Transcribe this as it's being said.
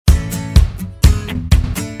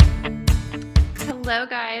Hello,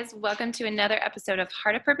 guys. Welcome to another episode of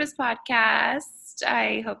Heart of Purpose podcast.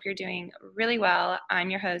 I hope you're doing really well. I'm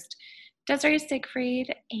your host, Desiree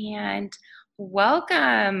Siegfried, and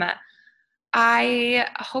welcome. I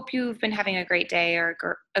hope you've been having a great day or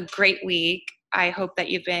a great week. I hope that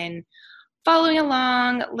you've been following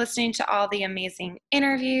along, listening to all the amazing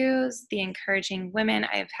interviews, the encouraging women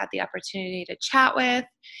I've had the opportunity to chat with.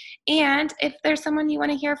 And if there's someone you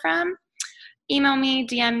want to hear from, email me,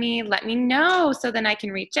 DM me, let me know so then I can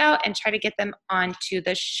reach out and try to get them onto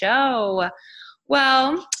the show.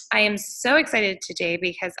 Well, I am so excited today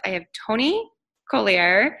because I have Toni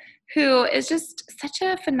Collier, who is just such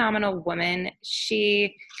a phenomenal woman.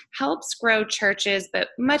 She helps grow churches, but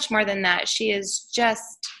much more than that, she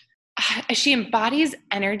embodies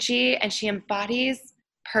energy and she embodies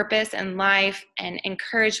purpose and life and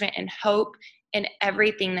encouragement and hope in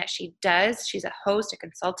everything that she does. She's a host, a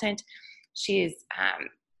consultant. She's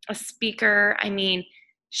a speaker. I mean,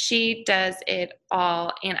 she does it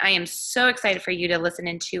all. And I am so excited for you to listen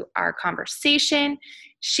into our conversation.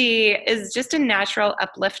 She is just a natural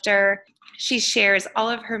uplifter. She shares all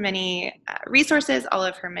of her many resources, all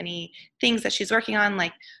of her many things that she's working on,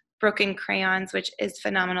 like Broken Crayons, which is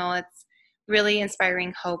phenomenal. It's really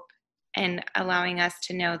inspiring hope and allowing us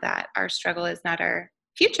to know that our struggle is not our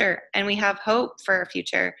future and we have hope for our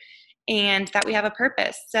future and that we have a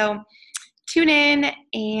purpose. So tune in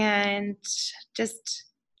and just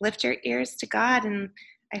lift your ears to God, and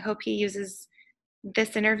I hope He uses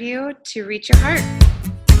this interview to reach your heart.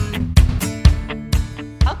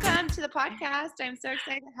 Welcome to the podcast. I'm so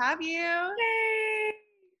excited to have you. Yay!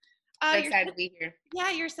 So excited to be here.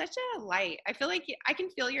 Yeah, you're such a light. I feel like I can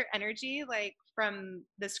feel your energy like from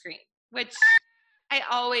the screen, which I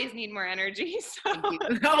always need more energy. So. Thank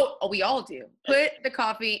you. Oh, we all do. Put the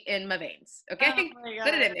coffee in my veins, okay? Oh my God.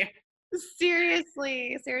 Put it in there.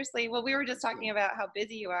 Seriously. Well, we were just talking about how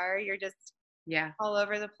busy you are. You're just all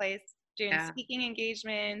over the place doing speaking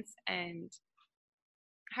engagements. And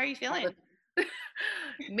how are you feeling?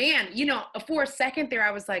 Man, for a second there,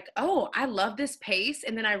 I was like, oh, I love this pace.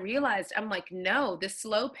 And then I realized, I'm like, no, this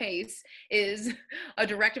slow pace is a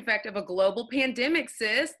direct effect of a global pandemic,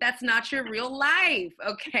 sis. That's not your real life,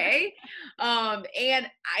 okay? And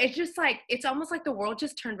I just like, it's almost like the world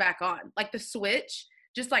just turned back on. Like the switch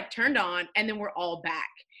just like turned on and then we're all back.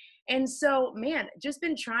 And so, man, just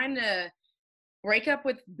been trying to break up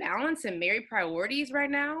with balance and marry priorities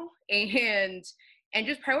right now and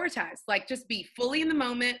just prioritize, like just be fully in the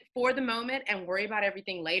moment for the moment and worry about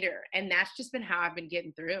everything later. And that's just been how I've been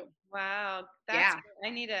getting through. Wow. That's good. I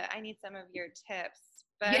need some of your tips,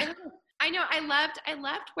 but I know I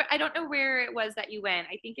loved where, I don't know where it was that you went.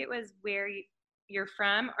 I think it was where you're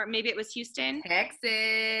from, or maybe it was Houston, Texas.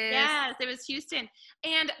 Yes, it was Houston.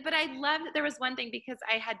 But I loved that there was one thing, because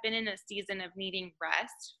I had been in a season of needing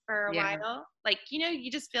rest for a while. Like,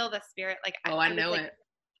 you just feel the spirit. Like, I know it.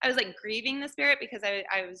 I was like grieving the spirit because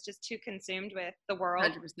I was just too consumed with the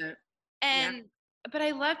world. 100%. But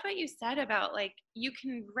I loved what you said about like, you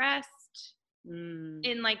can rest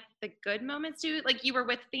in like the good moments too. Like you were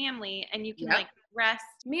with family and you can like rest.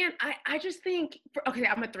 Man, I just think,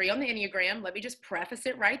 I'm a 3 on the Enneagram. Let me just preface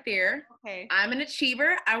it right there. Okay. I'm an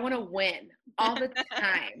achiever. I want to win all the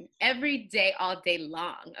time, every day, all day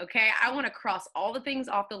long. Okay. I want to cross all the things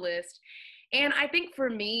off the list. And I think for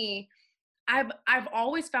me, I've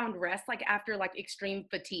always found rest like after like extreme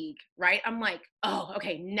fatigue, right? I'm like, oh,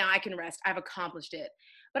 okay, now I can rest. I've accomplished it.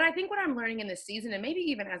 But I think what I'm learning in this season, and maybe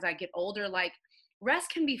even as I get older, like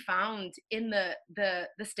rest can be found in the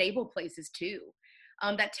stable places too.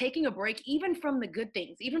 That taking a break, even from the good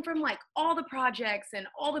things, even from like all the projects and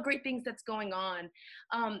all the great things that's going on,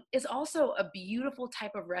 is also a beautiful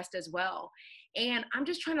type of rest as well. And I'm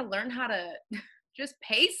just trying to learn how to just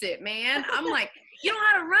pace it, man. I'm like, you know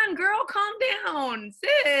how to run, girl. Calm down,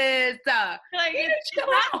 sis. Like,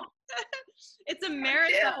 it's a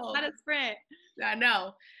marathon, not a sprint. I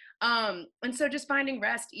know. And so just finding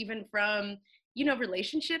rest, even from,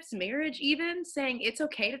 relationships, marriage, even saying it's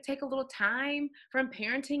okay to take a little time from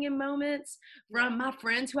parenting in moments, from my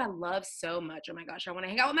friends who I love so much. Oh my gosh, I want to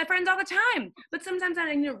hang out with my friends all the time, but sometimes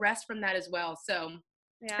I need to rest from that as well. So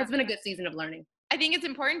it's been a good season of learning. I think it's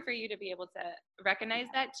important for you to be able to recognize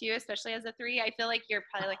that too, especially as a 3. I feel like you're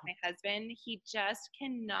probably like my husband. He just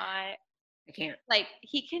cannot. I can't. Like,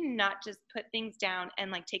 he cannot just put things down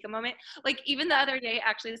and like take a moment. Like even the other day,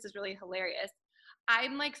 actually, this is really hilarious.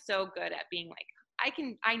 I'm like so good at being like,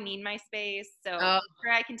 I need my space. So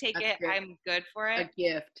where I can take it, good. I'm good for it. A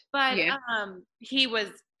gift. But it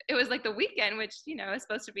was like the weekend, which, is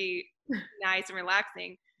supposed to be nice and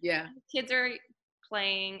relaxing. Yeah. Kids are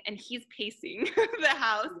playing and he's pacing the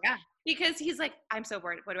house because he's like, I'm so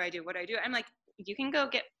bored. What do I do? What do I do? I'm like, you can go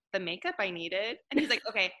get the makeup I needed. And he's like,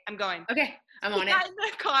 okay, I'm going. Okay, I'm on it. He got in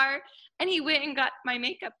the car and he went and got my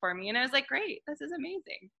makeup for me. And I was like, great, this is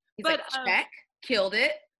amazing. He's like, check, killed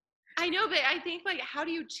it. I know, but I think like, how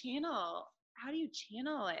do you channel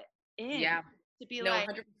it in? Yeah. To be no, like,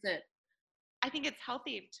 100%. I think it's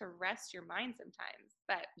healthy to rest your mind sometimes,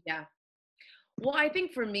 but yeah. Well, I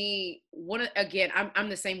think for me, I'm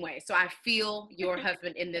the same way. So I feel your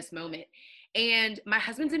husband in this moment. And my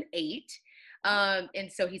husband's an 8.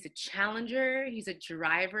 And so he's a challenger. He's a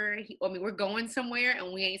driver. We're going somewhere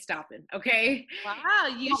and we ain't stopping. Okay. Wow.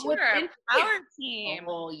 You two are a power team.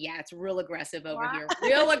 Oh yeah. It's real aggressive over here.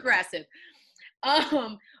 Real aggressive.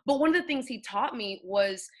 But one of the things he taught me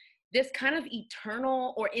was this kind of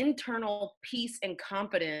eternal or internal peace and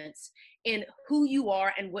confidence in who you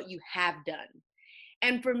are and what you have done.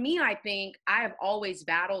 And for me, I think I have always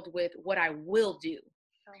battled with what I will do.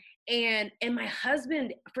 And my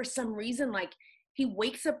husband, for some reason, like he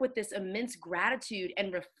wakes up with this immense gratitude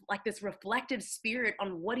and like this reflective spirit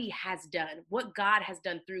on what he has done, what God has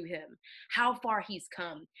done through him, how far he's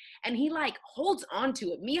come. And he like holds on to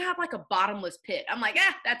it. Me, I have like a bottomless pit. I'm like,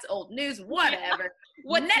 that's old news, whatever.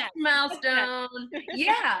 What's next milestone?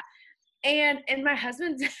 Yeah. And my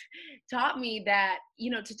husband taught me that,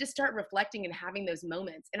 to just start reflecting and having those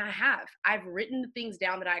moments. And I've written the things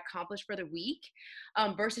down that I accomplished for the week,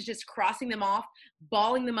 versus just crossing them off,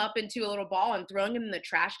 balling them up into a little ball and throwing them in the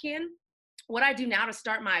trash can. What I do now to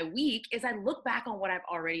start my week is I look back on what I've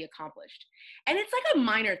already accomplished. And it's like a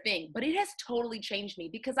minor thing, but it has totally changed me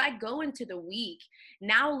because I go into the week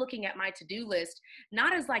now looking at my to-do list,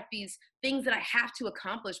 not as like these things that I have to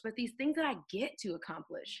accomplish, but these things that I get to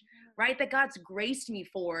accomplish, right? That God's graced me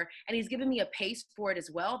for, and he's given me a pace for it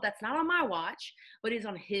as well. That's not on my watch, but is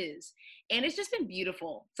on his. And it's just been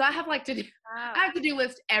beautiful. So I have I have to-do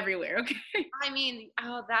list everywhere. Okay. I mean,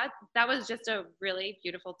 that was just a really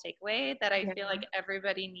beautiful takeaway that I feel like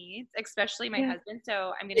everybody needs, especially my husband.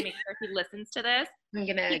 So I'm going to make sure he listens to this. I'm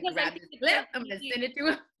going to grab this clip. I'm going to send it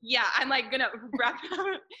to him. Yeah, I'm like going to wrap it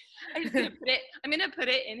up. I'm going to put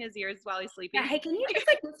it in his ears while he's sleeping. Yeah, hey, can you just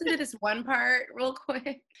listen to this one part real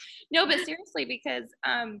quick? No, but seriously, because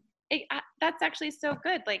that's actually so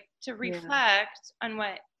good, like to reflect on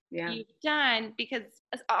what you've done, because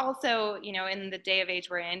also, in the day of age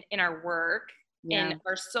we're in our work, in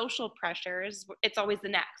our social pressures, it's always the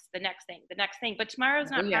next thing, but tomorrow's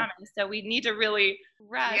not promised. So we need to really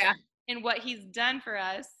rest in what he's done for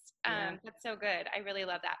us. That's so good. I really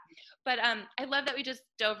love that. But I love that we just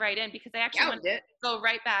dove right in, because I actually want to go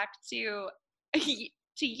right back to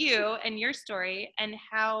you and your story and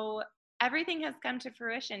how everything has come to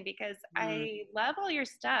fruition, because I love all your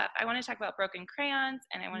stuff. I want to talk about Broken Crayons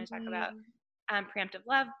and I want to talk about Preemptive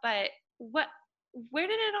Love, but where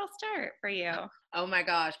did it all start for you? Oh my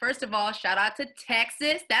gosh. First of all, shout out to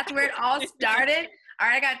Texas. That's where it all started. All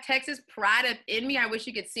right, I got Texas pride up in me. I wish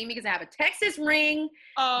you could see me because I have a Texas ring.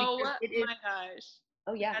 Oh my gosh.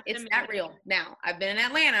 Oh yeah, that's amazing. That real. Now, I've been in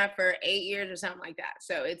Atlanta for 8 years or something like that,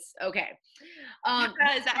 so it's okay.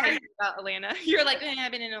 Is that how you feel about Atlanta? You're like,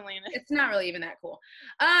 I've been in Atlanta. It's not really even that cool.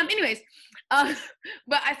 Anyways, but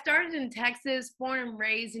I started in Texas, born and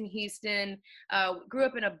raised in Houston, grew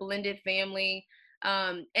up in a blended family,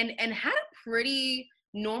 and had a pretty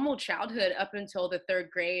normal childhood up until the 3rd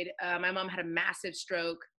grade. My mom had a massive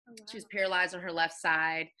stroke. Oh, wow. She was paralyzed on her left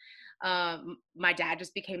side. My dad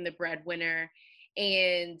just became the breadwinner.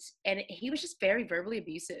 And he was just very verbally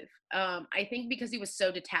abusive. I think because he was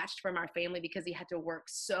so detached from our family, because he had to work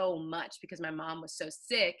so much because my mom was so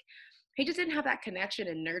sick, he just didn't have that connection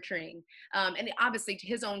and nurturing. And obviously to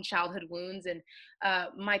his own childhood wounds. And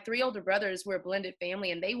my 3 older brothers were a blended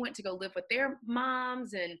family, and they went to go live with their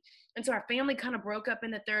moms. And so our family kind of broke up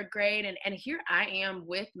in the 3rd grade. And here I am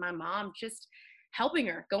with my mom, just helping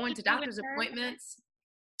her, going to doctor's appointments,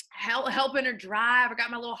 helping her drive. I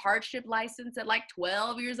got my little hardship license at like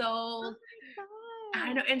 12 years old. Oh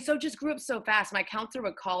I know. And so just grew up so fast. My counselor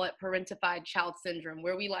would call it parentified child syndrome,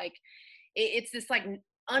 where we it's this like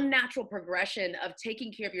unnatural progression of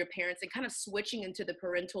taking care of your parents and kind of switching into the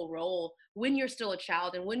parental role when you're still a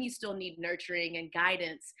child and when you still need nurturing and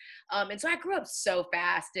guidance. And so I grew up so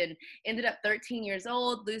fast and ended up 13 years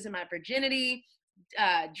old, losing my virginity,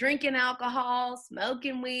 drinking alcohol,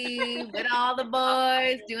 smoking weed with all the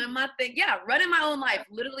boys, doing my thing. Yeah, running my own life,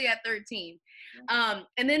 literally at 13. And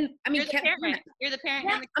then, I mean, you're the parent. Yeah,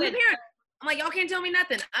 I'm the parent. I'm like, y'all can't tell me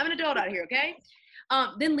nothing. I'm an adult out here, okay?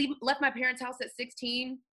 Then left my parents' house at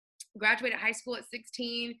 16, graduated high school at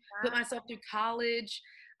 16, put myself through college,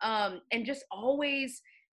 and just always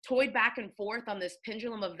toyed back and forth on this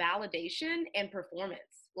pendulum of validation and performance.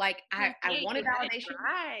 Like I Okay, wanted you had a validation.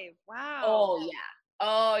 drive. Wow. Oh yeah.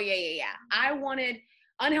 Oh yeah, yeah, yeah. I wanted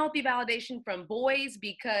unhealthy validation from boys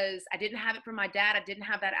because I didn't have it from my dad. I didn't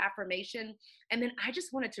have that affirmation. And then I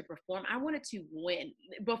just wanted to perform. I wanted to win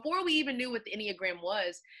before we even knew what the Enneagram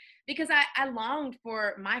was, because I longed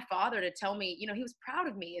for my father to tell me, he was proud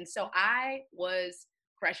of me. And so I was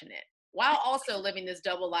crushing it while also living this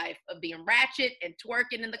double life of being ratchet and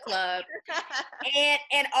twerking in the club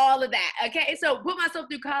and all of that. Okay. So put myself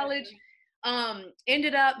through college.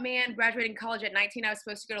 Ended up, man, graduating college at 19. I was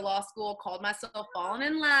supposed to go to law school, called myself falling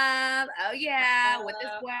in love. Oh yeah, with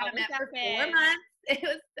this boy I met for 4 months. It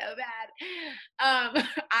was so bad.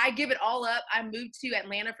 I give it all up. I moved to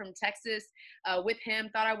Atlanta from Texas with him,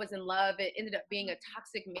 thought I was in love. It ended up being a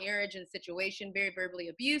toxic marriage and situation, very verbally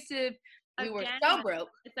abusive. We were so broke.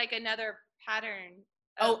 It's like another pattern.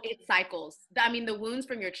 Oh, it cycles. I mean, the wounds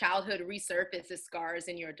from your childhood resurface as scars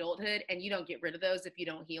in your adulthood, and you don't get rid of those if you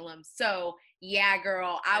don't heal them. So, yeah,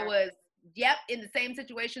 girl, I was, in the same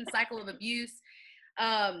situation, cycle of abuse,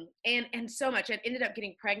 and so much. I ended up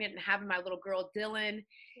getting pregnant and having my little girl Dylan,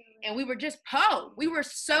 and we were just we were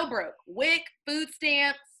so broke. WIC, food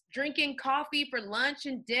stamps, drinking coffee for lunch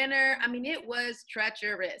and dinner. I mean, it was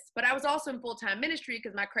treacherous. But I was also in full-time ministry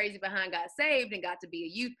because my crazy behind got saved and got to be a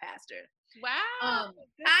youth pastor. Wow.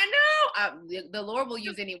 I know. The Lord will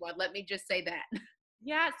use anyone. Let me just say that.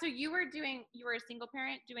 Yeah. So you were a single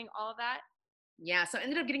parent doing all of that? Yeah. So I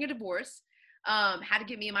ended up getting a divorce. Had to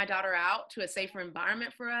get me and my daughter out to a safer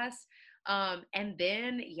environment for us. And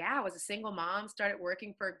then, I was a single mom, started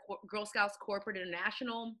working for Girl Scouts Corporate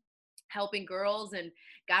International, helping girls, and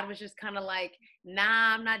God was just kind of like,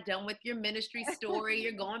 nah, I'm not done with your ministry story.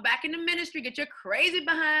 You're going back into ministry. Get your crazy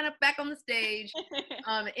behind up back on the stage.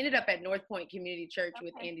 Ended up at North Point Community Church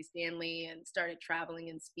with Andy Stanley and started traveling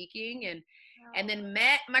and speaking, and then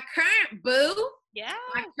met my current boo,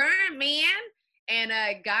 my current man, and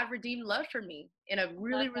God redeemed love for me in a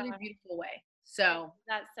really, really beautiful way. So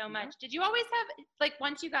that's so much. Did you always have, like,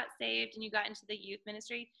 once you got saved and you got into the youth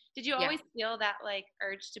ministry, did you always feel that like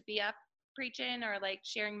urge to be up preaching or like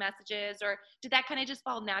sharing messages, or did that kind of just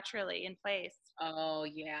fall naturally in place? Oh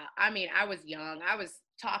yeah. I mean, I was young. I was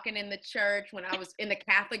talking in the church when I was in the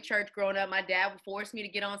Catholic church growing up. My dad would force me to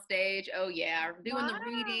get on stage. Oh yeah, doing the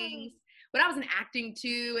readings. But I was in acting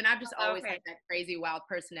too, and I've just always had that crazy, wild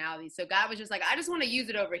personality. So God was just like, I just want to use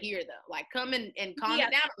it over here, though. Like, come and calm it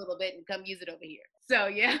down a little bit and come use it over here. So,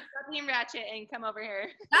 yeah. Stop being ratchet and come over here.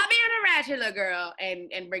 Stop being a ratchet little girl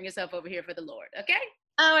and bring yourself over here for the Lord, okay?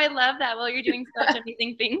 Oh, I love that. Well, you're doing such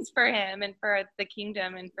amazing things for him and for the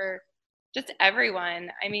kingdom and for just everyone.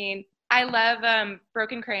 I mean, I love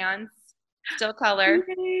Broken Crayons, Still Color.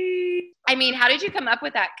 I mean, how did you come up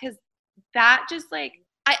with that? Because that just like,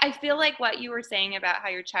 I feel like what you were saying about how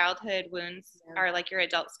your childhood wounds are like your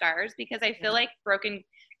adult scars, because I feel like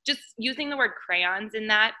just using the word crayons in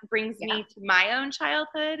that brings me to my own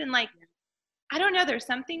childhood. And like, I don't know, there's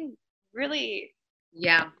something really.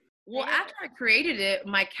 Yeah. Well, after I created it,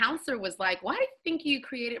 my counselor was like, why do you think you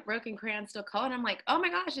created Broken Crayon Still Color? And I'm like, oh my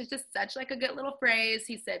gosh, it's just such like a good little phrase.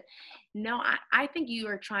 He said, no, I think you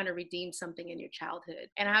are trying to redeem something in your childhood.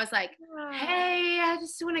 And I was like, hey, I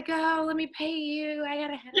just want to go. Let me pay you. I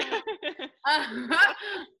gotta head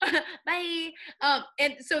bye.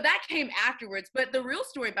 And so that came afterwards. But the real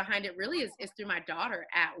story behind it really is through my daughter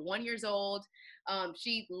at 1 year old.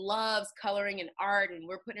 She loves coloring and art, and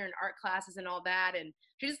we're putting her in art classes and all that. And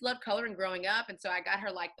she just loved coloring growing up. And so I got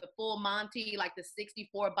her like the full Monty, like the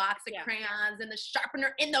 64 box of crayons and the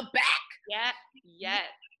sharpener in the back. Yeah. Yes.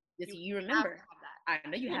 You remember that. I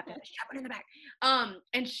know you have to have a sharpener in the back.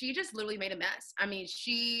 And she just literally made a mess. I mean,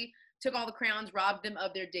 she took all the crayons, robbed them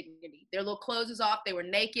of their dignity. Their little clothes was off. They were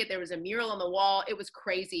naked. There was a mural on the wall. It was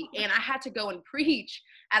crazy. And I had to go and preach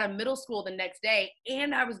at a middle school the next day.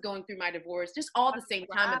 And I was going through my divorce just all at the same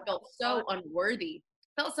time. It felt so unworthy.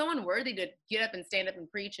 Felt so unworthy to get up and stand up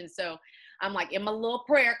and preach. And so I'm like in my little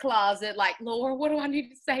prayer closet, like, Lord, what do I need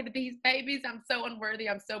to say to these babies? I'm so unworthy.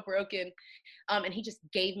 I'm so broken. And he just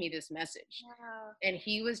gave me this message. Wow. And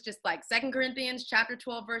he was just like, 2 Corinthians chapter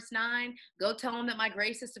 12, verse 9, go tell them that my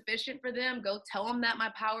grace is sufficient for them. Go tell them that my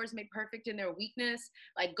power is made perfect in their weakness.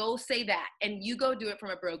 Like, go say that. And you go do it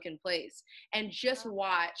from a broken place. And just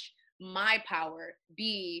watch my power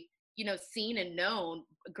be, seen and known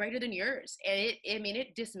greater than yours. And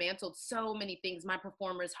it dismantled so many things. My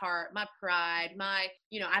performer's heart, my pride, my,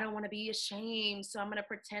 I don't want to be ashamed. So I'm going to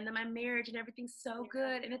pretend that my marriage and everything's so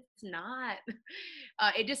good. And it's not.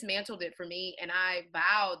 It dismantled it for me. And I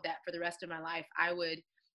vowed that for the rest of my life, I would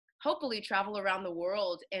hopefully travel around the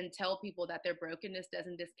world and tell people that their brokenness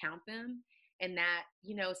doesn't discount them, and that,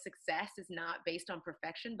 success is not based on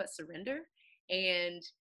perfection, but surrender. And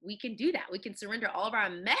we can do that. We can surrender all of our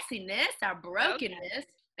messiness, our brokenness, okay,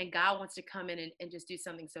 and God wants to come in and just do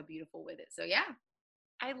something so beautiful with it. So yeah.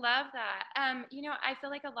 I love that. I feel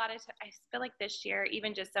like I feel like this year,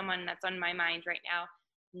 even just someone that's on my mind right now,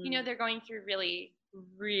 they're going through really,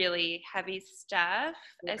 really heavy stuff.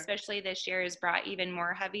 Yeah. Especially this year has brought even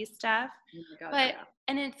more heavy stuff. Oh my God, yeah.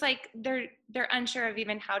 And it's like they're unsure of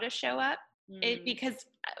even how to show up. Because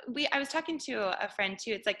I was talking to a friend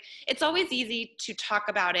too. It's like it's always easy to talk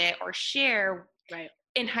about it or share, right,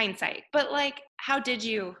 in hindsight. But like, how did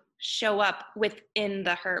you show up within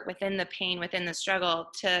the hurt, within the pain, within the struggle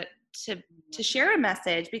to share a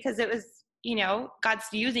message? Because it was, God's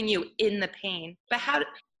using you in the pain. But how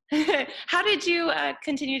did you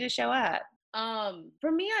continue to show up?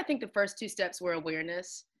 For me, I think the first two steps were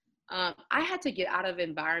awareness. I had to get out of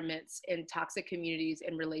environments and toxic communities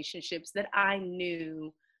and relationships that I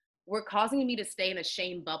knew were causing me to stay in a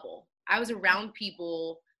shame bubble. I was around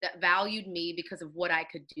people that valued me because of what I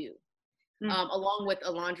could do, along with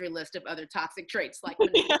a laundry list of other toxic traits like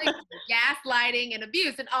gaslighting and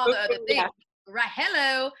abuse and all the other things. Yeah. Right.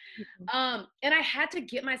 Hello. And I had to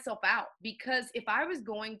get myself out, because if I was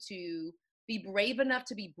going to be brave enough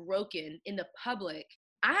to be broken in the public,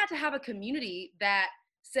 I had to have a community that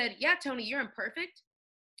said, yeah, Toni, you're imperfect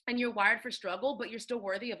and you're wired for struggle, but you're still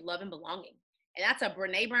worthy of love and belonging. And that's a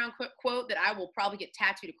Brene Brown quote that I will probably get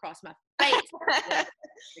tattooed across my face.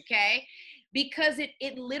 Okay. Because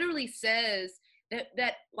it literally says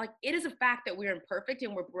that like, it is a fact that we're imperfect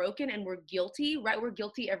and we're broken and we're guilty, right? We're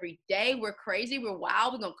guilty every day. We're crazy. We're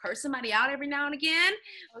wild. We're going to curse somebody out every now and again.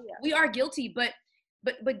 Oh, yeah. We are guilty, but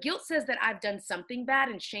guilt says that I've done something bad,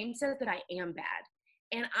 and shame says that I am bad.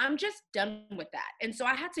 And I'm just done with that. And so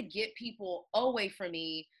I had to get people away from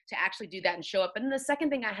me to actually do that and show up. And then the second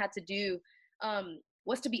thing I had to do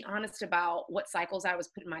was to be honest about what cycles I was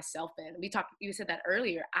putting myself in. You said that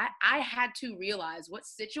earlier. I had to realize what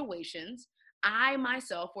situations I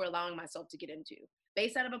myself were allowing myself to get into,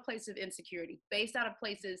 based out of a place of insecurity, based out of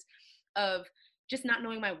places of just not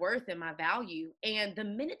knowing my worth and my value. And the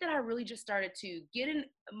minute that I really just started to get in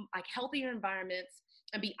like healthier environments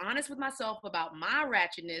and be honest with myself about my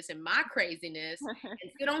ratchetness and my craziness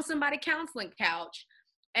and sit on somebody's counseling couch,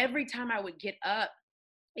 every time I would get up,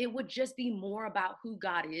 it would just be more about who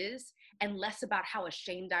God is and less about how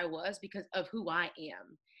ashamed I was because of who I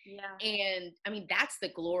am. Yeah. And I mean, that's the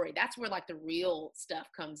glory. That's where like the real stuff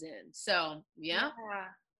comes in. So, yeah.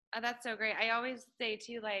 Oh, that's so great. I always say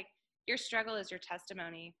too, like, your struggle is your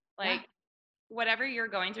testimony. Like, whatever you're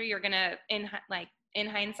going through, you're going to, in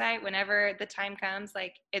hindsight, whenever the time comes,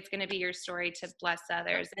 like, it's going to be your story to bless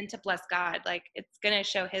others and to bless God. Like, it's going to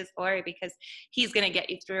show his glory because he's going to get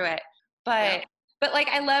you through it. But like,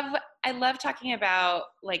 I love talking about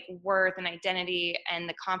like worth and identity and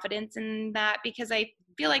the confidence in that, because I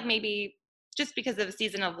feel like maybe just because of the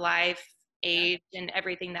season of life, age, and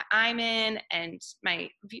everything that I'm in and my,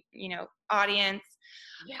 audience.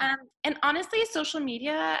 Yeah. And honestly, social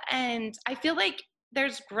media, and I feel like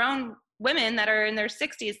there's grown women that are in their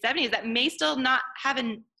 60s, 70s that may still not have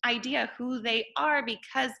an idea who they are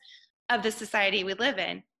because of the society we live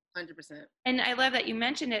in. 100%. And I love that you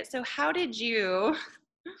mentioned it. So how did you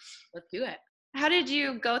let's do it. How did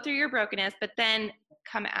you go through your brokenness, but then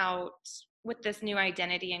come out with this new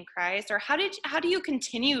identity in Christ? Or how do you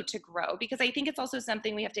continue to grow? Because I think it's also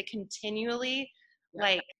something we have to continually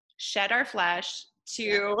like shed our flesh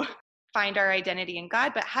to find our identity in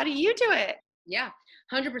God. But how do you do it? Yeah,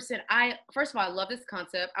 100%. First of all, I love this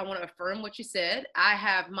concept. I want to affirm what you said. I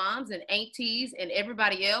have moms and aunties and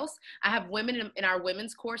everybody else. I have women in our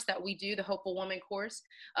women's course that we do, the Hopeful Woman course,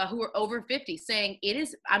 who are over 50 saying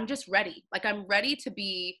I'm just ready. Like, I'm ready to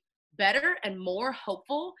be better and more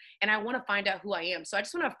hopeful. And I want to find out who I am. So I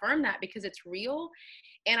just want to affirm that because it's real.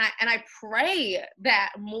 And I pray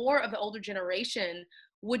that more of the older generation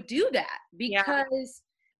would do that, because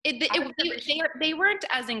they weren't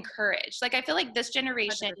as encouraged. Like, I feel like this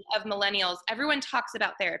generation of millennials, everyone talks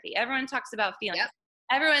about therapy. Everyone talks about feelings. Yep.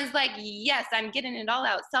 Everyone's like, yes, I'm getting it all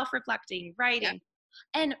out, self-reflecting, writing. Yep.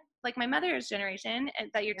 And like my mother's generation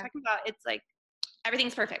that you're talking about, it's like,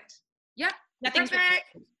 everything's perfect. Yep. Nothing's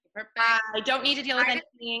perfect. I don't need to deal with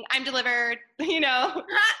anything. I'm delivered,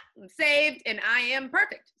 I'm saved and I am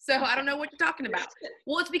perfect. So I don't know what you're talking about.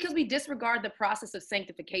 Well, it's because we disregard the process of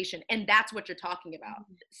sanctification, and that's what you're talking about.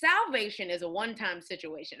 Salvation is a one-time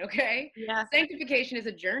situation, okay? Yeah. Sanctification is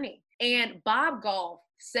a journey. And Bob Goff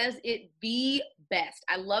says it the best.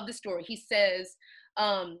 I love the story. He says,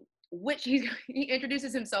 he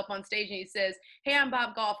introduces himself on stage and he says, "Hey, I'm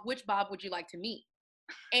Bob Goff. Which Bob would you like to meet?"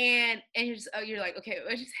 And you're like, "Okay,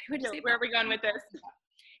 what'd you say? Where are we going with this?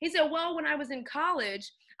 He said, "Well, when I was in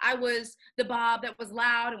college, I was the Bob that was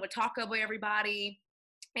loud and would talk over everybody.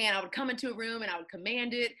 And I would come into a room and I would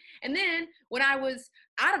command it. And then when I was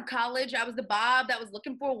out of college, I was the Bob that was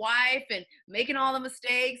looking for a wife and making all the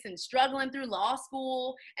mistakes and struggling through law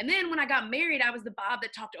school. And then when I got married, I was the Bob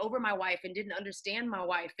that talked over my wife and didn't understand my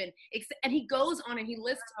wife." And he goes on and he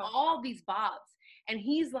lists all these Bobs. And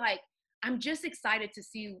he's like, "I'm just excited to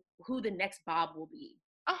see who the next Bob will be."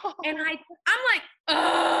 Oh. And I'm like,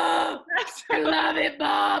 "Oh, I love it,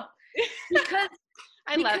 Bob." Because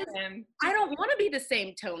I love him. I don't want to be the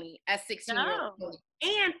same Toni as 16-year-old Toni.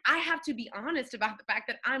 And I have to be honest about the fact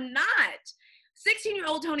that I'm not.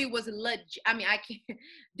 16-year-old Toni was I can't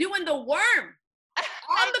doing the worm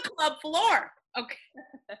on the club floor. Okay.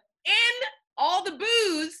 And all the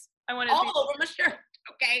booze all over my shirt.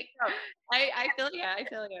 Okay. I feel you. I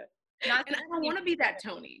feel you. And I don't want to be that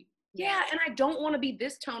Toni. Yeah. And I don't want to be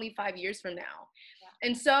this Toni 5 years from now. Yeah.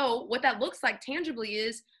 And so what that looks like tangibly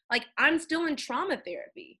is, like, I'm still in trauma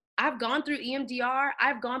therapy. I've gone through EMDR.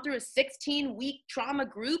 I've gone through a 16-week trauma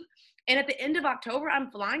group. And at the end of October,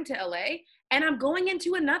 I'm flying to LA and I'm going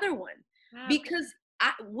into another one. Wow. Because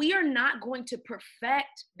we are not going to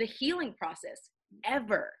perfect the healing process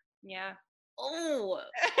ever. Yeah. Oh,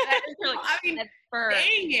 I mean,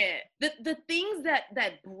 dang it. The things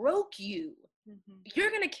that broke you, you're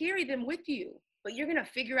going to carry them with you, but you're going to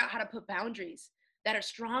figure out how to put boundaries that are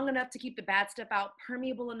strong enough to keep the bad stuff out,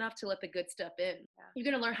 permeable enough to let the good stuff in. Yeah. You're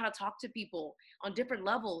going to learn how to talk to people on different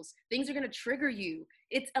levels. Things are going to trigger you.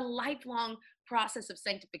 It's a lifelong process of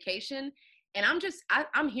sanctification. And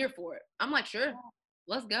I'm here for it. I'm like, sure,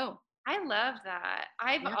 let's go. I love that.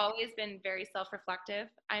 I've always been very self-reflective.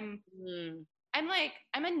 I'm a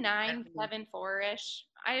 9-7-4-ish.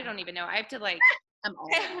 I don't even know. I have to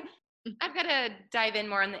I've got to dive in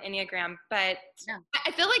more on the Enneagram, but I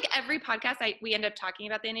feel like every podcast we end up talking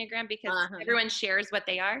about the Enneagram because everyone shares what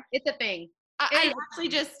they are. It's a thing. I actually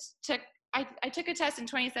just I took a test in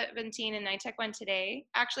 2017 and I took one today.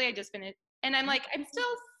 Actually, I just finished and I'm like, I'm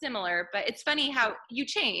still similar, but it's funny how you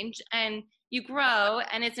change and you grow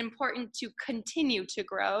and it's important to continue to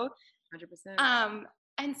grow. 100%.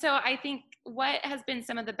 And so I think what has been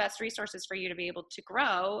some of the best resources for you to be able to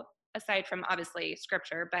grow, aside from obviously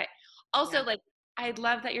scripture, but also I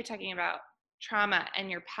love that you're talking about trauma and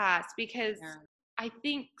your past, because I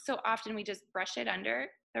think so often we just brush it under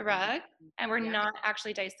the rug and we're not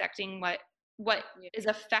actually dissecting what is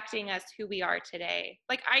affecting us, who we are today.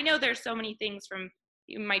 Like, I know there's so many things from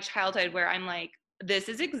my childhood where I'm like, this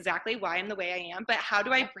is exactly why I'm the way I am, but how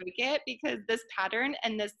do I break it? Because this pattern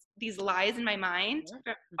and these lies in my mind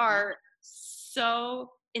are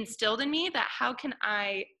so instilled in me that how can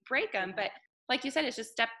I break them? But like you said, it's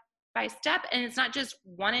just step by step, and it's not just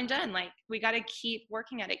one and done. Like, we got to keep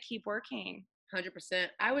working at it, keep working. 100%.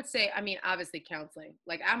 I would say, obviously counseling.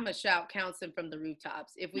 Like, I'm gonna shout counseling from the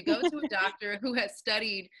rooftops. If we go to a doctor who has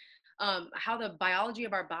studied how the biology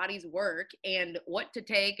of our bodies work and what to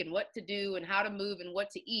take and what to do and how to move and what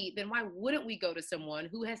to eat, then why wouldn't we go to someone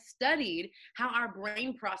who has studied how our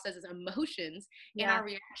brain processes emotions and our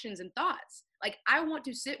reactions and thoughts? Like, I want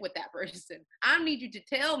to sit with that person. I need you to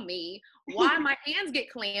tell me why my hands get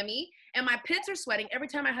clammy and my pits are sweating every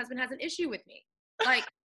time my husband has an issue with me. Like,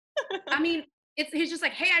 he's just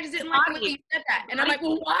like, hey, I just didn't like the way you said that. And I'm like,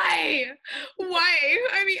 well, why? I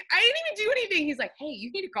didn't even do anything. He's like, hey,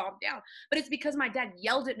 you need to calm down. But it's because my dad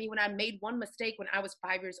yelled at me when I made one mistake when I was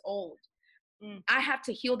 5 years old. I have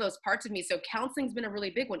to heal those parts of me. So counseling's been a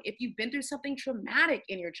really big one. If you've been through something traumatic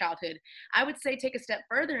in your childhood, I would say take a step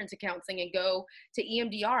further into counseling and go to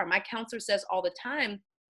EMDR. My counselor says all the time.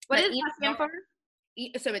 What is that stand for?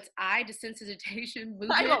 So it's eye desensitization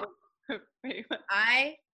movement.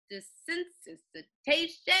 Eye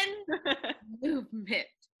desensitization movement.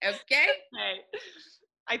 Okay?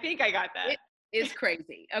 I think I got that. It is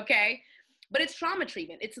crazy. Okay? But it's trauma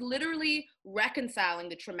treatment. It's literally reconciling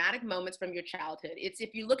the traumatic moments from your childhood. It's,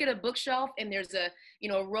 if you look at a bookshelf and there's a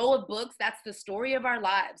row of books, that's the story of our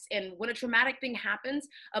lives. And when a traumatic thing happens,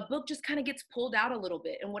 a book just kind of gets pulled out a little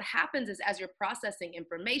bit. And what happens is, as you're processing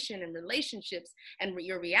information and relationships and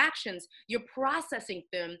your reactions, you're processing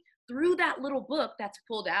them through that little book that's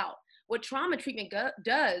pulled out. What trauma treatment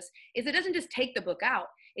does is it doesn't just take the book out.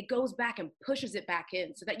 It goes back and pushes it back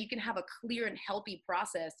in so that you can have a clear and healthy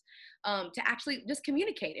process to actually just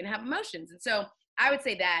communicate and have emotions. And so I would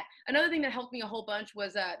say that. Another thing that helped me a whole bunch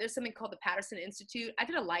was there's something called the Patterson Institute. I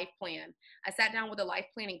did a life plan. I sat down with a life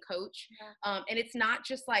planning coach. And it's not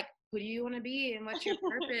just like, who do you want to be and what's your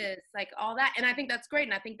purpose? Like all that. And I think that's great.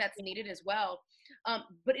 And I think that's needed as well.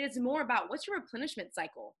 But it's more about what's your replenishment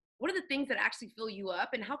cycle? What are the things that actually fill you up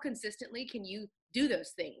and how consistently can you do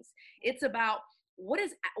those things? It's about what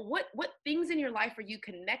things in your life are you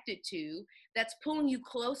connected to that's pulling you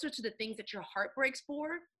closer to the things that your heart breaks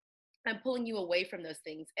for and pulling you away from those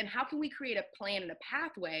things, and how can we create a plan and a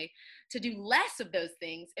pathway to do less of those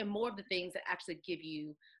things and more of the things that actually give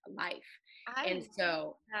you a life. And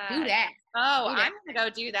so do that. Oh, do that. I'm gonna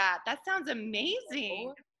go do that. That sounds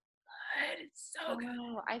amazing. It's so good.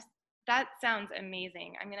 Oh, that sounds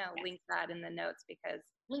amazing. I'm gonna link that in the notes because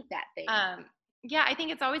link that thing. Yeah, I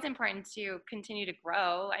think it's always important to continue to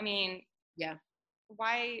grow. I mean,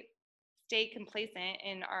 why stay complacent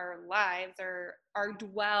in our lives or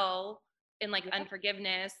dwell in like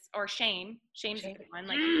unforgiveness or shame? Shame's a good one,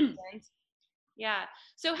 like yeah.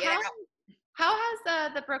 So how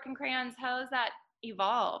has the Broken Crayons, how has that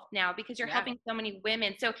evolved now? Because you're helping so many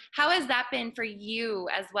women. So how has that been for you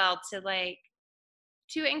as well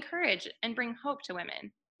to encourage and bring hope to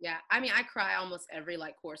women? Yeah, I mean, I cry almost every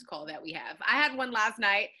like course call that we have. I had one last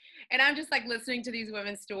night and I'm just like listening to these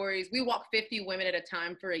women's stories. We walk 50 women at a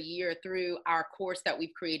time for a year through our course that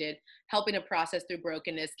we've created, helping to process through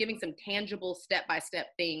brokenness, giving some tangible step-by-step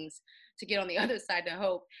things to get on the other side to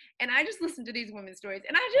hope. And I just listen to these women's stories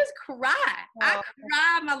and I just cry. I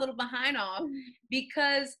cry my little behind off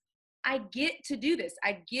because I get to do this.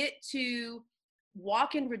 I get to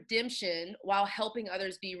walk in redemption while helping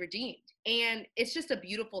others be redeemed. And it's just a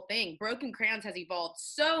beautiful thing. Broken Crayons has evolved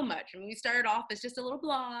so much. I mean, we started off as just a little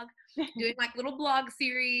blog, doing like little blog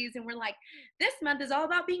series. And we're like, this month is all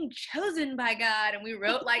about being chosen by God. And we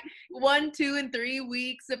wrote like 1, 2, and 3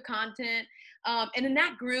 weeks of content. And then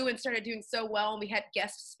that grew and started doing so well. And we had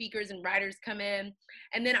guest speakers and writers come in.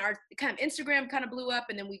 And then our kind of Instagram kind of blew up.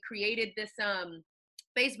 And then we created this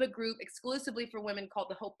Facebook group exclusively for women called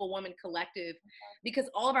the Hopeful Woman Collective, because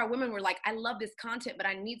all of our women were like, I love this content, but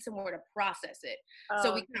I need somewhere to process it.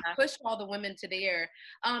 So we kind of pushed all the women to there.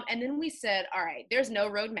 And then we said, all right, there's no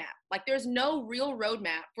roadmap. Like there's no real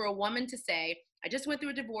roadmap for a woman to say, I just went through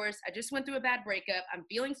a divorce. I just went through a bad breakup. I'm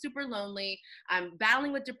feeling super lonely. I'm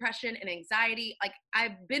battling with depression and anxiety. Like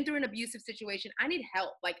I've been through an abusive situation. I need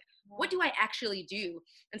help. Like, what do I actually do?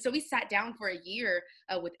 And so we sat down for a year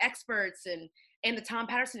with experts and the Tom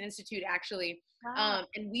Patterson Institute actually.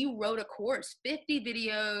 And we wrote a course, 50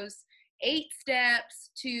 videos, 8 steps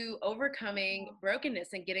to overcoming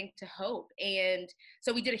brokenness and getting to hope. And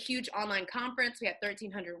so we did a huge online conference. We had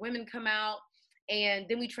 1,300 women come out. And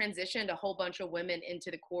then we transitioned a whole bunch of women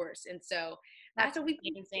into the course. And so that's what we've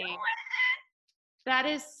been doing. That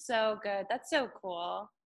is so good. That's so cool.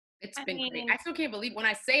 It's been great. I still can't believe when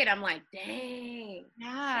I say it, I'm like, dang.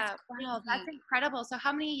 Yeah. Wow, that's incredible. So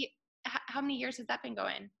how many years has that been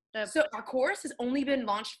going? So our course has only been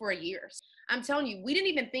launched for a year. I'm telling you, we didn't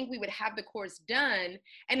even think we would have the course done.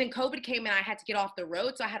 And then COVID came and I had to get off the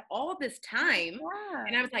road. So I had all this time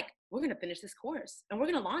and I was like, we're going to finish this course and we're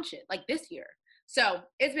going to launch it like this year. So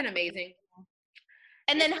it's been amazing.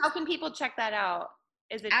 And then how can people check that out?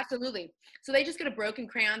 Is it Absolutely. So they just go to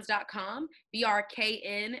brokencrayons.com,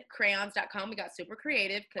 BRKN crayons.com. We got super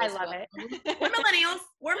creative. I love it. We're millennials.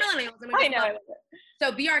 We're millennials. I know.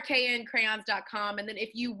 So BRKNcrayons.com. And then if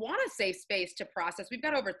you want a safe space to process, we've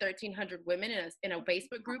got over 1,300 women in a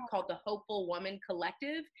Facebook group called the Hopeful Woman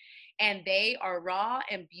Collective. And they are raw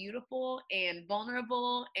and beautiful and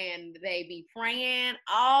vulnerable. And they be praying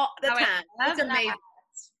all the time. It's amazing. That.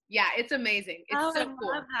 Yeah, it's amazing. It's so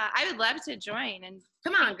cool. I would love to join and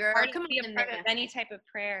come on, girl. Come be a part of any type of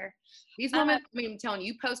prayer. These women, I mean, I'm telling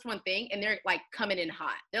you, post one thing and they're like coming in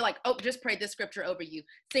hot. They're like, oh, just pray this scripture over you.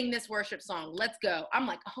 Sing this worship song. Let's go. I'm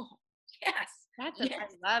like, oh, yes. I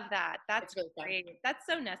love that. That's really great. That's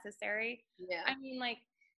so necessary. Yeah. I mean, like,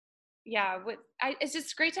 yeah, it's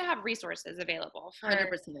just great to have resources available for 100%.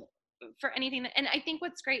 For anything. And I think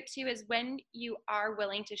what's great too is when you are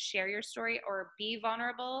willing to share your story or be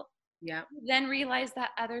vulnerable, then realize that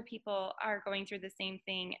other people are going through the same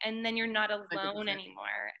thing and then you're not alone 100%.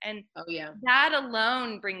 Anymore. And that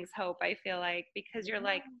alone brings hope, I feel like, because you're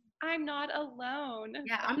like, I'm not alone.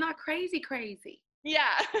 Yeah, I'm not crazy. Yeah,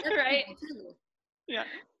 right? Yeah.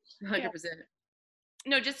 100%.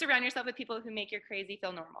 No, just surround yourself with people who make your crazy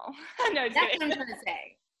feel normal. No, that's what I'm trying to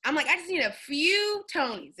say. I'm like, I just need a few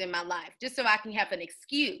Tonys in my life just so I can have an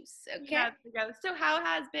excuse. Okay. Yeah. So how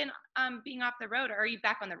has been being off the road? Or are you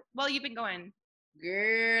back on you've been going.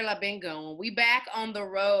 Girl, I've been going. We back on the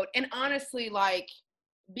road. And honestly, like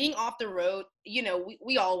being off the road, you know,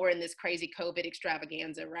 we all were in this crazy COVID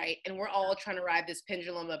extravaganza, right? And we're all trying to ride this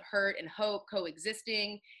pendulum of hurt and hope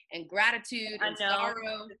coexisting, and gratitude and Unknown.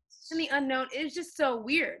 sorrow and the unknown. It's just so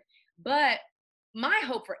weird. But my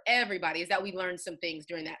hope for everybody is that we learned some things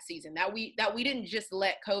during that season, that we didn't just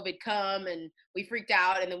let COVID come and we freaked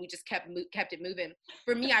out and then we just kept it moving.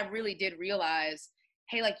 For me, I really did realize,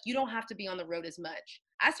 hey, like, you don't have to be on the road as much.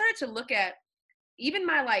 I started to look at even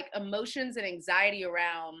my like emotions and anxiety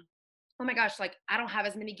around, oh my gosh, like, I don't have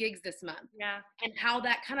as many gigs this month. Yeah. And how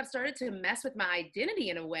that kind of started to mess with my identity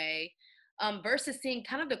in a way, versus seeing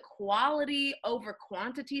kind of the quality over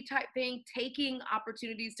quantity type thing, taking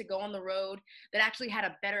opportunities to go on the road that actually had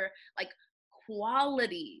a better like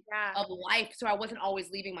quality of life. So I wasn't always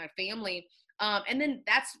leaving my family. And then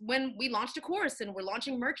that's when we launched a course, and we're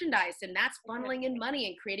launching merchandise, and that's funneling in money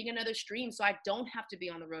and creating another stream. So I don't have to be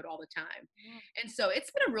on the road all the time. And so it's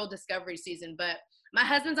been a real discovery season, but my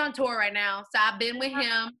husband's on tour right now. So I've been with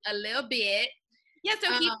him a little bit. Yeah.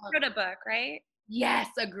 So he wrote a book, right? Yes.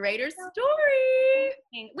 A Greater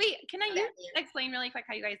Story. Wait, can you explain really quick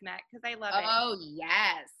how you guys met? Because I love it. Oh,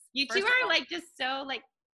 yes. You two are like just so like,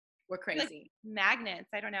 we're crazy. Like magnets.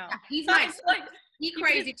 I don't know. Yeah, he's so nice. Like, he's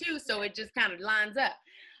crazy too, so it just kind of lines up.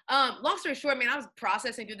 Long story short, man, I was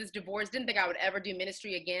processing through this divorce. Didn't think I would ever do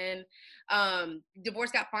ministry again.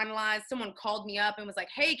 Divorce got finalized. Someone called me up and was like,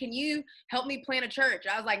 hey, can you help me plant a church?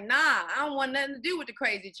 I was like, nah, I don't want nothing to do with the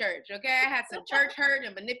crazy church, okay? I had some church hurt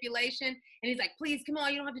and manipulation. And he's like, please, come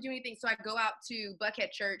on, you don't have to do anything. So I go out to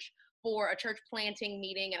Buckhead Church for a church planting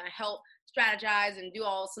meeting, and I help strategize and do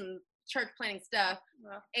all some church planning stuff.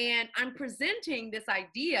 And I'm presenting this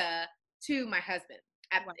idea to my husband,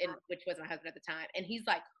 which was my husband at the time. And he's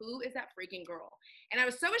like, who is that freaking girl? And I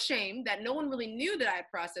was so ashamed that no one really knew that I had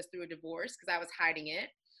processed through a divorce because I was hiding it.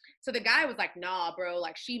 So the guy was like, nah, bro,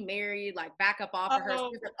 like, she married, like, back up off of her. So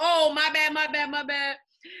like, oh, my bad.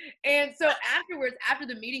 And so afterwards, after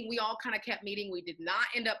the meeting, we all kind of kept meeting. We did not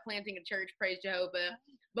end up planting a church, praise Jehovah.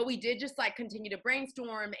 But we did just like continue to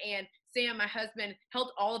brainstorm, and Sam, my husband,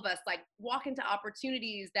 helped all of us like walk into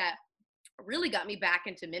opportunities that really got me back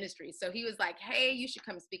into ministry. So he was like, hey, you should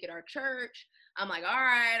come speak at our church. I'm like, all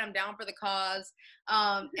right, I'm down for the cause.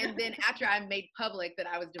 And then after I made public that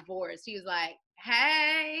I was divorced, he was like,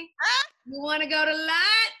 hey, you want to go to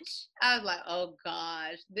lunch? I was like, oh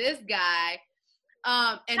gosh, this guy.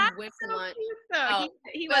 And that's went so to lunch. Cute, though.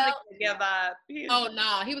 He wasn't gonna give up. Oh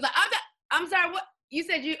no, he was like, I'm sorry, what? You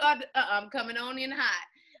said you, I'm coming on in hot.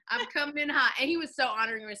 I'm coming in hot. And he was so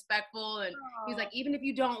honoring and respectful. And he's like, even if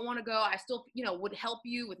you don't want to go, I still, would help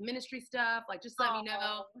you with ministry stuff. Like, just let me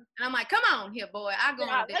know. And I'm like, come on here, boy. I'll go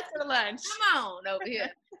on. Let's go to lunch. Come on over here.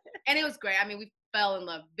 And it was great. I mean, we fell in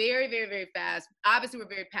love very, very, very fast. Obviously, we're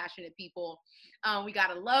very passionate people. We got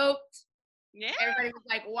eloped. Yeah. Everybody was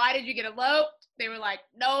like, why did you get eloped? They were like,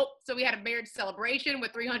 nope. So we had a marriage celebration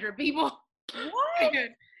with 300 people. What?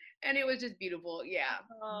 And it was just beautiful. Yeah.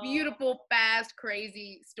 Aww. Beautiful, fast,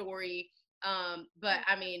 crazy story. But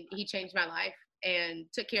I mean, he changed my life and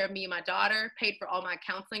took care of me and my daughter, paid for all my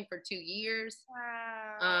counseling for 2 years.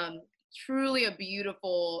 Wow. Truly a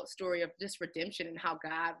beautiful story of just redemption and how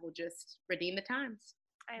God will just redeem the times.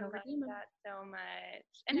 I love that so much.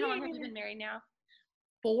 And how long have you been married now?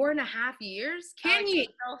 4.5 years. Can you?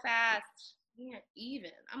 So fast. Can't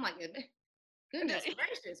even. I'm like, goodness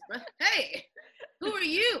gracious, bro. Hey, who are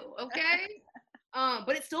you? Okay.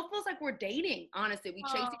 But it still feels like we're dating, honestly. We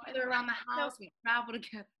chase each other around the house. We travel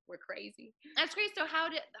together. We're crazy. That's great. So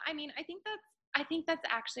I think that's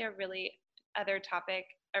actually a really other topic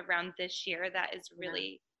around this year that is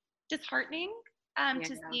really disheartening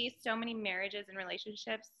to see so many marriages and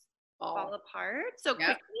relationships fall apart so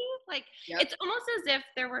quickly. Like, it's almost as if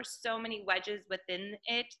there were so many wedges within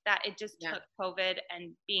it that it just took COVID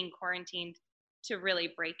and being quarantined to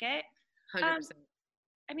really break it. 100%.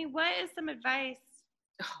 I mean, what is some advice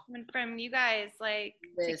from you guys, like,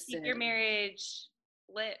 to keep your marriage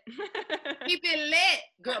lit? Keep it lit.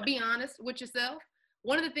 Girl, be honest with yourself.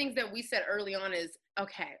 One of the things that we said early on is,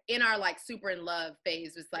 okay, in our like super in love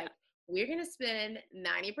phase was like, we're going to spend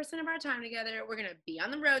 90% of our time together. We're going to be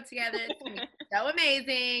on the road together. It's going to be so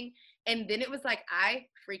amazing. And then it was like, I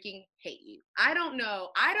freaking hate you. I don't know.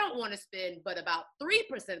 I don't want to spend but about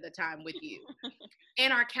 3% of the time with you.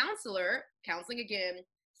 And our counseling again,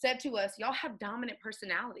 said to us, y'all have dominant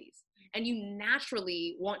personalities and you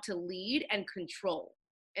naturally want to lead and control.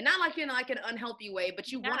 And not like in like an unhealthy way,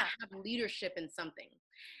 but you want to have leadership in something.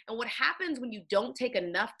 And what happens when you don't take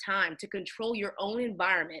enough time to control your own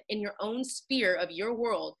environment in your own sphere of your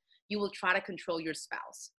world, you will try to control your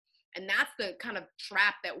spouse. And that's the kind of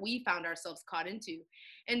trap that we found ourselves caught into.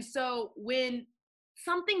 And so when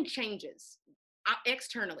something changes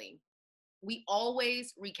externally, we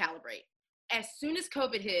always recalibrate. As soon as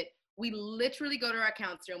COVID hit, we literally go to our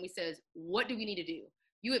counselor and we says, what do we need to do?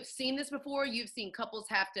 You have seen this before. You've seen couples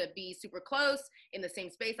have to be super close in the same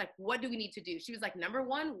space. Like, what do we need to do? She was like, number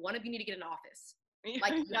one of you need to get an office.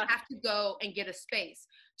 Like, you have to go and get a space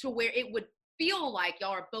to where it would feel like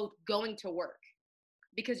y'all are both going to work,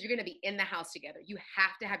 because you're going to be in the house together. You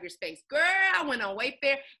have to have your space. Girl, I went on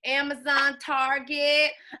Wayfair, Amazon,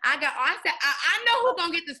 Target. I said, I know who's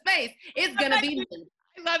going to get the space. It's going to be me.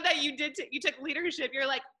 I love that you took leadership. You're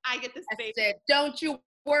like, I get the space. I said, don't you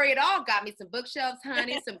worry at all. Got me some bookshelves,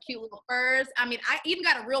 honey, some cute little furs. I mean, I even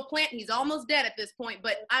got a real plant. He's almost dead at this point,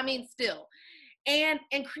 but I mean, still. And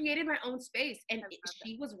created my own space. And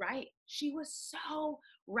she was right. She was so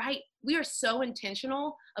right. We are so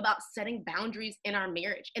intentional about setting boundaries in our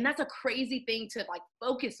marriage. And that's a crazy thing to like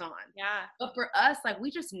focus on. Yeah. But for us, like,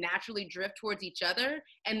 we just naturally drift towards each other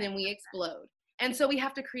and then we explode. And so we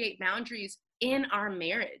have to create boundaries in our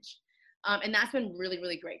marriage. And that's been really,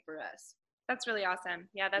 really great for us. That's really awesome.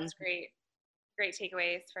 Yeah, that's great. Great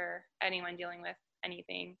takeaways for anyone dealing with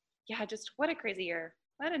anything. Yeah, just what a crazy year.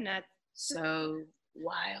 What a nuts. So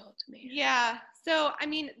wild, man. Yeah. So, I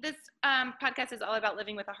mean, this podcast is all about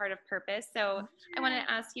living with a heart of purpose. So I want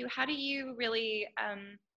to ask you, how do you really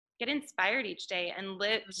get inspired each day and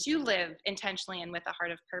live intentionally and with a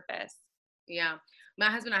heart of purpose? Yeah. My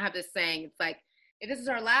husband and I have this saying, it's like, if this is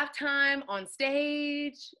our last time on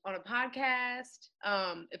stage, on a podcast,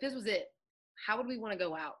 if this was it, how would we want to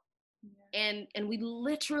go out? Yeah. And we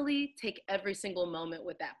literally take every single moment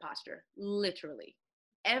with that posture, literally.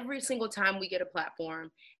 Every single time we get a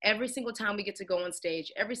platform, every single time we get to go on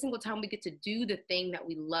stage, every single time we get to do the thing that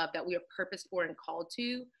we love, that we are purposed for and called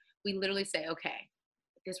to, we literally say, okay,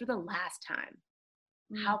 if this were the last time,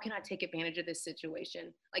 how can I take advantage of this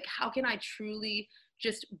situation? Like, how can I truly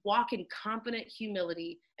just walk in confident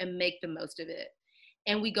humility and make the most of it?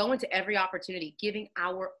 And we go into every opportunity giving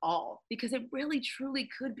our all, because it really truly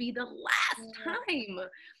could be the last time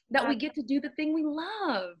that we get to do the thing we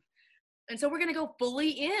love. And so we're going to go fully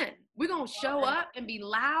in. We're going to show up and be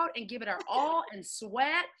loud and give it our all and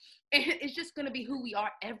sweat. And it's just going to be who we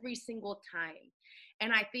are every single time.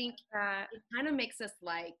 And I think it kind of makes us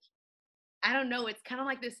like, I don't know, it's kind of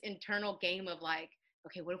like this internal game of like,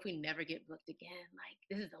 okay, what if we never get booked again? Like,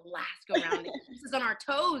 this is the last go round. It keeps us on our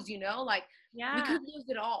toes, you know? Like, we could lose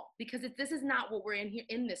it all, because this is not what we're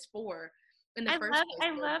in this for in the first place.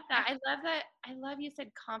 I love that. I love you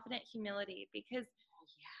said confident humility, because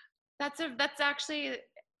that's actually,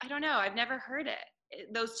 I don't know, I've never heard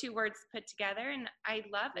it, those two words put together, and I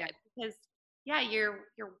love it, because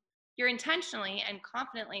you're intentionally and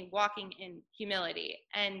confidently walking in humility,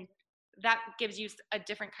 and that gives you a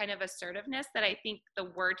different kind of assertiveness that I think the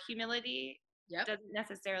word humility doesn't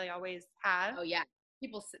necessarily always have. Oh yeah,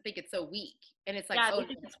 people think it's so weak, and it's like, they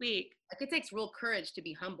think it's weak. Like, it takes real courage to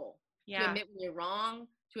be humble, to admit when you're wrong,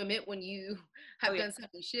 to admit when you have done something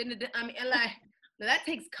you shouldn't have done. I mean, and like, that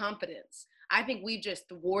takes confidence. I think we've just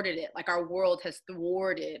thwarted it. Like, our world has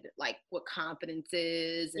thwarted like what confidence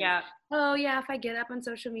is. And, oh yeah, if I get up on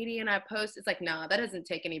social media and I post, it's like, no, that doesn't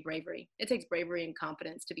take any bravery. It takes bravery and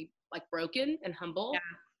confidence to be like broken and humble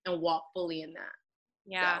and walk fully in that.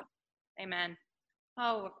 Yeah. So. Amen.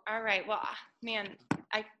 Oh, all right. Well, man,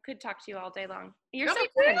 I could talk to you all day long. You're so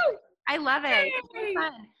fun. I love it. It's so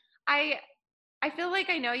fun. I feel like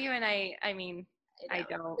I know you, and I mean, I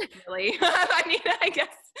don't really. I mean, I guess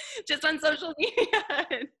just on social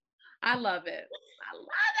media. I love it.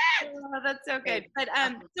 Oh, that's so good. But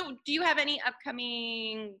so do you have any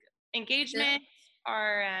upcoming engagements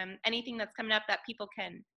or anything that's coming up that people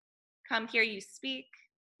can come hear you speak?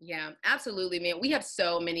 Yeah, absolutely, man. We have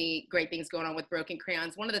so many great things going on with Broken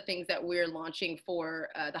Crayons. One of the things that we're launching for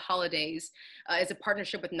the holidays is a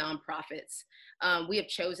partnership with nonprofits. We have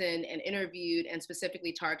chosen and interviewed and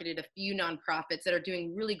specifically targeted a few nonprofits that are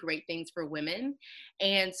doing really great things for women.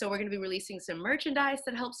 And so we're going to be releasing some merchandise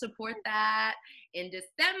that helps support that in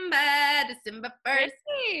December 1st.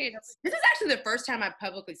 This is actually the first time I've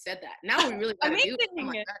publicly said that. Now we really got to do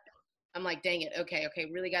it. I'm like, dang it. Okay,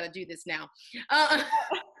 really got to do this now.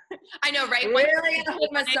 I know, right? Really got to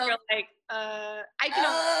hold myself.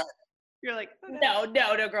 You're like,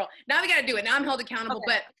 no, girl. Now we got to do it. Now I'm held accountable.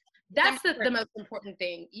 But that's the most important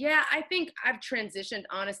thing. Yeah, I think I've transitioned,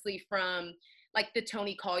 honestly, from like the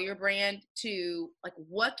Toni Collier brand to like,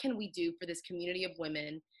 what can we do for this community of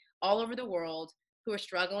women all over the world who are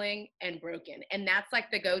struggling and broken? And that's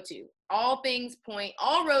like the go-to. All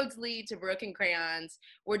roads lead to Broken Crayons.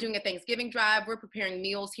 We're doing a Thanksgiving drive. We're preparing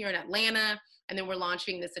meals here in Atlanta. And then we're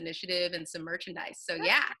launching this initiative and some merchandise. So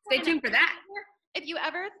yeah, stay tuned for that. if you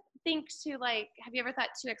ever think to like, have you ever thought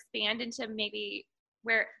to expand into maybe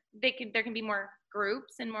where there can be more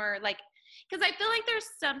groups and more like, because I feel like there's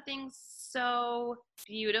something so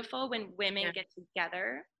beautiful when women Yeah. get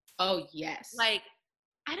together. Oh, yes. Like,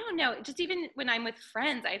 I don't know, just even when I'm with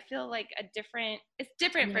friends, I feel like it's different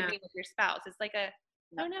from Yeah. being with your spouse. It's like I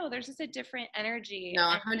don't know, there's just a different energy No,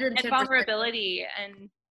 and 110%. vulnerability and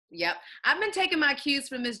Yep. I've been taking my cues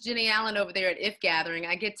from Miss Jenny Allen over there at If Gathering.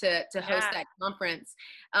 I get to host yeah. that conference.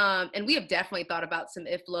 And we have definitely thought about some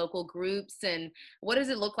If local groups and what does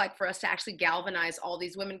it look like for us to actually galvanize all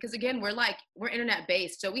these women? Because again, we're internet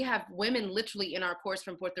based. So we have women literally in our course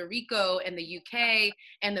from Puerto Rico and the UK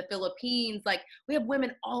and the Philippines. Like we have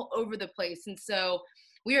women all over the place. And so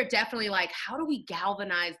we are definitely like, how do we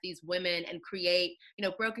galvanize these women and create,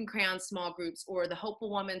 Broken Crayon small groups or the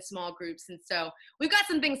Hopeful Woman small groups? And so we've got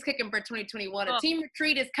some things kicking for 2021. A Cool. team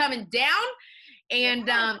retreat is coming down, and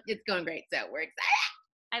Yeah. it's going great. So we're excited.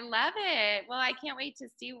 I love it. Well, I can't wait to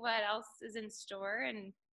see what else is in store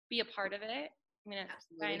and be a part of it. I'm gonna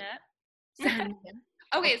sign up. Absolutely.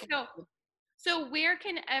 Okay, Okay. so where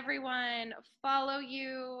can everyone follow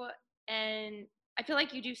you? And I feel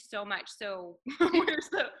like you do so much. So where's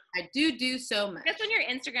the? I do so much. I guess on your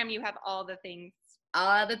Instagram you have all the things.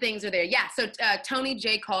 The things are there. Yeah. So Toni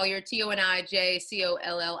J. Collier,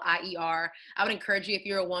 ToniJCollier. I would encourage you, if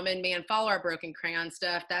you're a woman, man, follow our Broken Crayon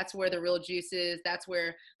stuff. That's where the real juice is. That's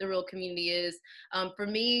where the real community is. For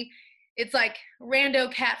me, it's like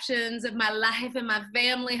rando captions of my life and my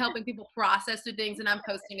family, helping people process through things. And I'm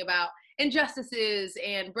posting about injustices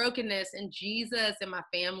and brokenness and Jesus and my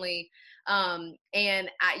family.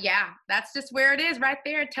 That's just where it is right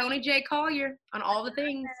there. Toni J. Collier on all the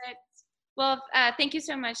things. Well, thank you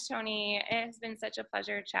so much, Toni. It has been such a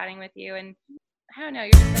pleasure chatting with you. And I don't know,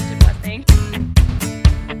 you're just such a blessing.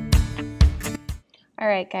 All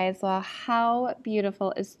right, guys. Well, how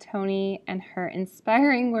beautiful is Toni and her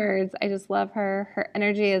inspiring words? I just love her. Her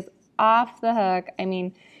energy is off the hook. I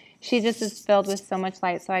mean, she just is filled with so much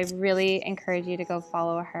light. So I really encourage you to go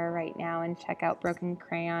follow her right now and check out Broken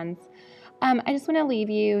Crayons. I just want to leave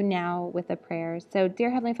you now with a prayer. So, dear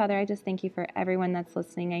Heavenly Father, I just thank you for everyone that's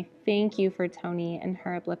listening. I thank you for Toni and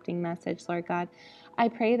her uplifting message, Lord God. I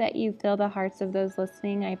pray that you fill the hearts of those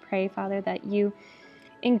listening. I pray, Father, that you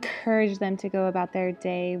encourage them to go about their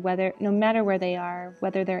day, no matter where they are,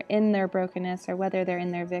 whether they're in their brokenness or whether they're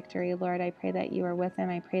in their victory. Lord, I pray that you are with them.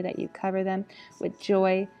 I pray that you cover them with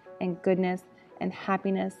joy and goodness and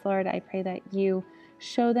happiness. Lord, I pray that you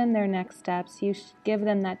show them their next steps. You give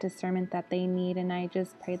them that discernment that they need. And I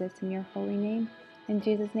just pray this in your holy name. In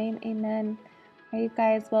Jesus' name, amen. All right, you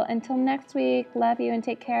guys. Well, until next week, love you and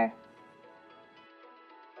take care.